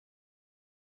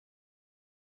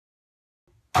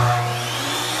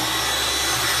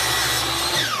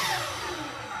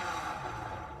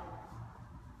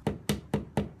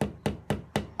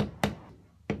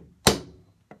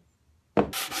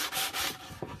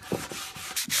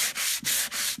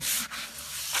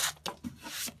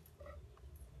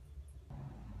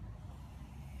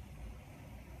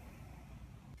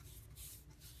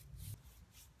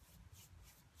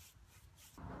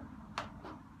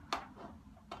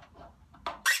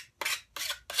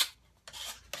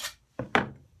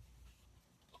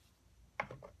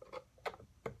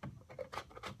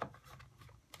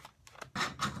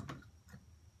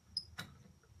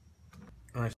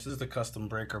Alright, this is the custom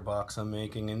breaker box I'm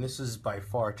making, and this is by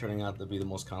far turning out to be the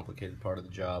most complicated part of the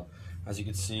job. As you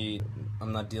can see,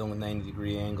 I'm not dealing with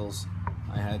 90-degree angles.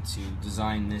 I had to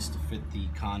design this to fit the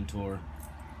contour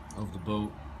of the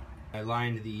boat. I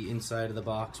lined the inside of the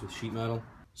box with sheet metal,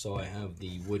 so I have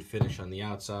the wood finish on the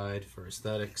outside for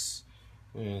aesthetics,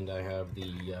 and I have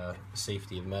the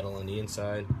safety of metal on the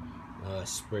inside,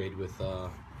 sprayed with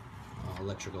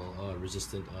electrical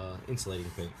resistant insulating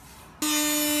paint.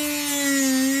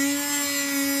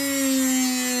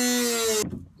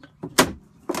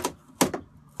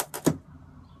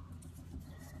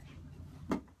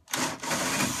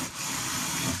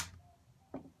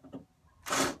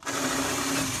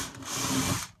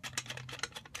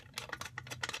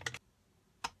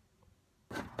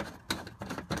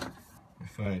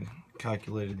 If I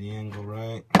calculated the angle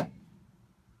right,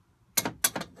 it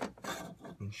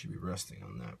should be resting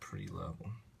on that pretty level.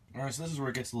 Alright, so this is where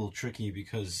it gets a little tricky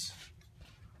because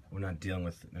we're not dealing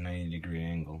with a 90-degree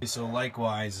angle. So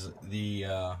likewise, the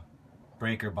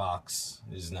breaker box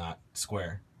is not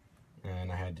square,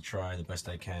 and I had to try the best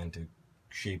I can to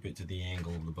shape it to the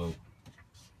angle of the boat.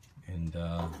 And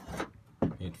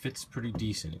it fits pretty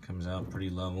decent. It comes out pretty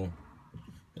level.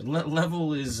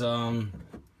 Level is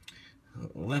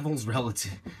level's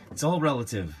relative. It's all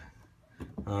relative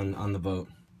on the boat.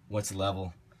 What's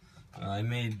level? I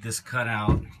made this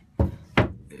cutout.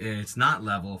 It's not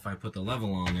level if I put the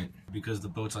level on it because the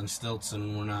boat's on stilts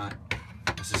and we're not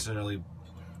necessarily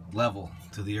level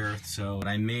to the earth. So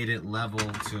I made it level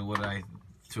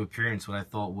to appearance what I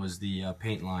thought was the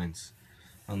paint lines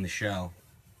on the shell.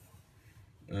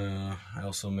 I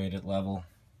also made it level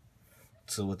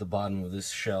to what the bottom of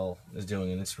this shell is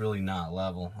doing, and it's really not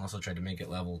level. I also tried to make it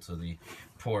level to the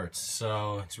ports,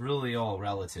 so it's really all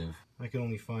relative. I can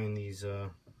only find these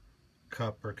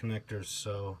copper connectors,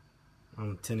 so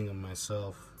I'm tinning them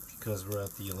myself because we're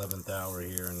at the 11th hour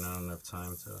here and I don't have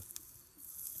time to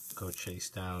go chase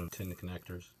down tin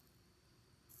connectors.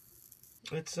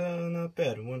 It's not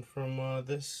bad. It went from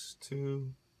this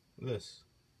to this.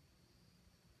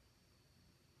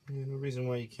 No reason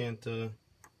why you can't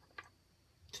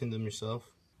tin them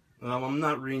yourself. I'm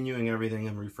not renewing everything.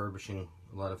 I'm refurbishing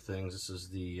a lot of things. This is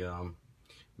the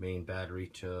main battery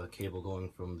to cable going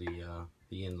from the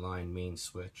inline main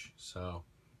switch. So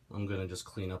I'm gonna just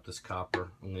clean up this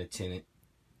copper. I'm gonna tin it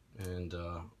and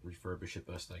refurbish it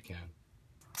best I can.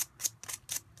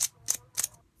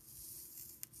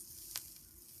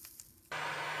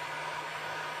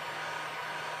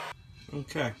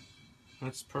 Okay,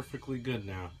 that's perfectly good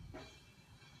now.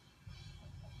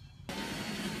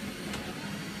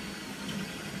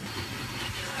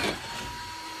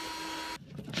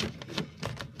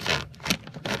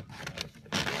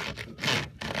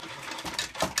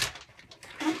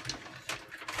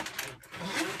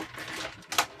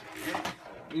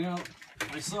 You know,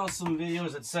 I saw some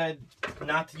videos that said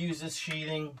not to use this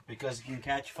sheathing because it can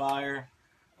catch fire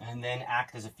and then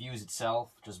act as a fuse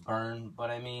itself, just burn. But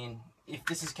I mean, if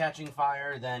this is catching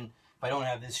fire, then if I don't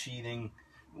have this sheathing,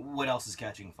 what else is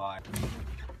catching fire?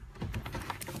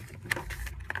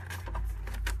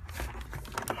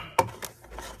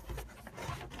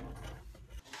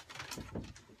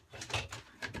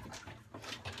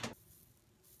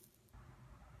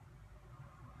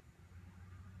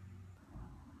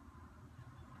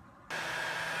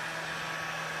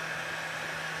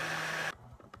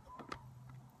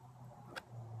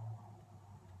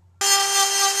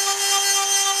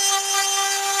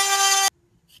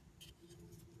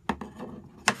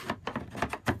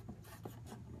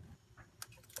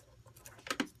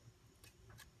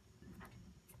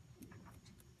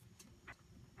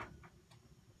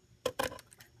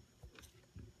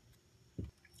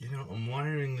 You know, I'm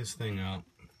wiring this thing up,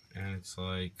 and it's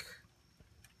like,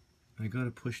 I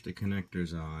gotta push the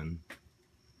connectors on,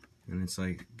 and it's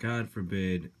like, God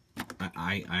forbid,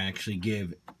 I actually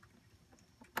give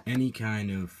any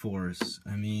kind of force.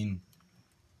 I mean,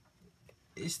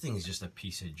 this thing is just a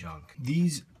piece of junk.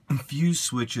 These fuse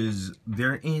switches,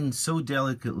 they're in so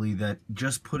delicately that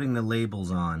just putting the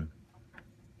labels on,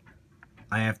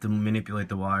 I have to manipulate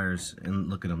the wires, and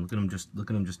look at them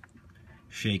just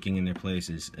shaking in their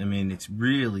places. I mean, it's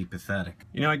really pathetic.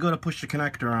 You know, I go to push the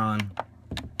connector on,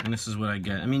 and this is what I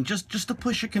get. I mean, just to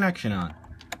push a connection on,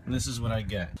 and this is what I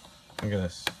get. Look at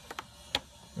this.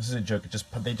 This is a joke.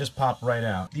 They just pop right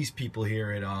out. These people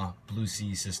here at Blue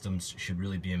Sea Systems should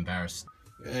really be embarrassed.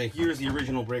 Here's the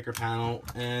original breaker panel,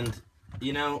 and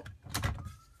you know,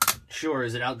 sure,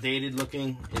 is it outdated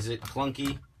looking? Is it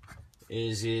clunky?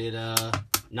 Is it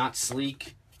not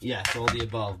sleek? Yes, all the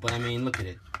above. But I mean, look at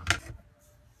it.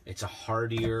 It's a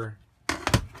hardier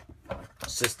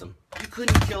system. You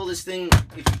couldn't kill this thing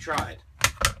if you tried.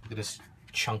 Look at this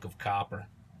chunk of copper.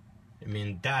 I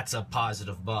mean, that's a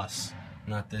positive bus,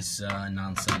 not this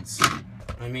nonsense.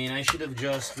 I mean, I should have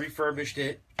just refurbished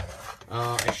it.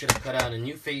 I should have cut out a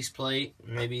new faceplate,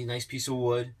 maybe a nice piece of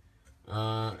wood,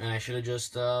 and I should have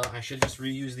just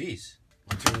reused these.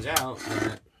 It turns out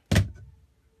that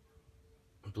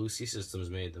Blue Sea Systems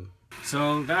made them.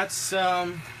 So that's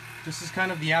this is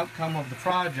kind of the outcome of the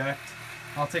project.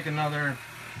 I'll take another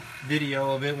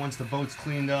video of it once the boat's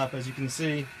cleaned up. As you can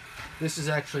see, this is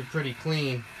actually pretty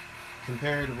clean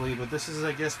comparatively, but this is,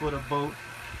 I guess, what a boat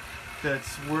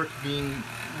that's when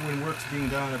work's being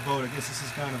done on a boat, I guess this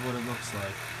is kind of what it looks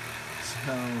like.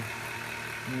 So,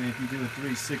 I mean, if you do a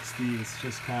 360, it's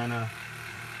just kind of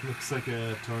looks like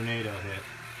a tornado hit.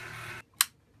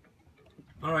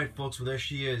 Alright folks, well there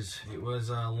she is. It was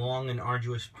a long and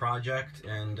arduous project,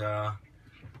 and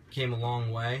came a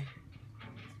long way.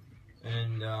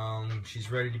 And she's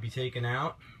ready to be taken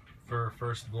out for her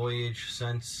first voyage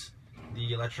since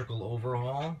the electrical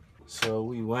overhaul. So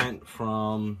we went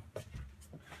from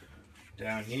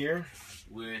down here,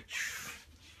 which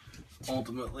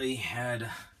ultimately had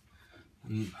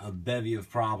a bevy of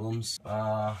problems.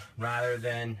 Rather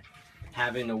than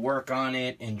having to work on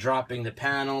it and dropping the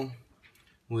panel,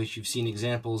 which you've seen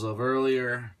examples of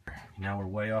earlier, now we're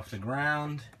way off the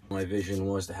ground. My vision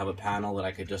was to have a panel that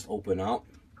I could just open up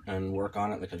and work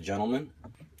on it like a gentleman.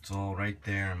 It's all right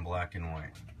there in black and white.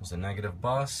 There's the negative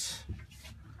bus.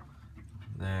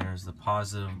 There's the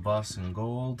positive bus in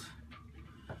gold.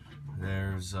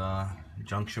 There's a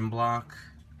junction block.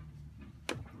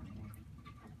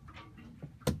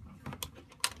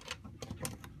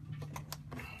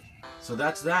 So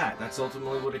that's that. That's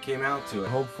ultimately what it came out to.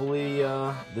 Hopefully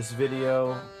this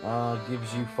video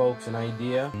gives you folks an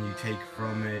idea. And you take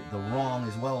from it the wrong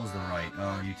as well as the right.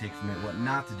 You take from it what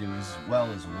not to do as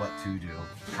well as what to do.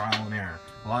 Trial and error.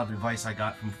 A lot of advice I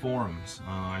got from forums.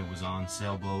 I was on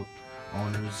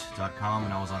sailboatowners.com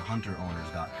and I was on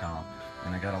hunterowners.com.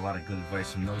 And I got a lot of good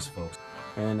advice from those folks.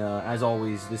 And as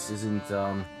always, this isn't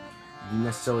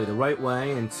necessarily the right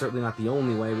way, and certainly not the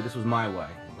only way, but this was my way.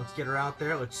 Let's get her out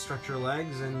there, let's stretch her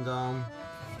legs, and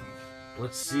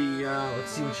let's see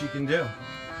what she can do.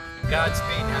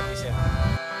 Godspeed, happy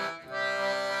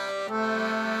sailing.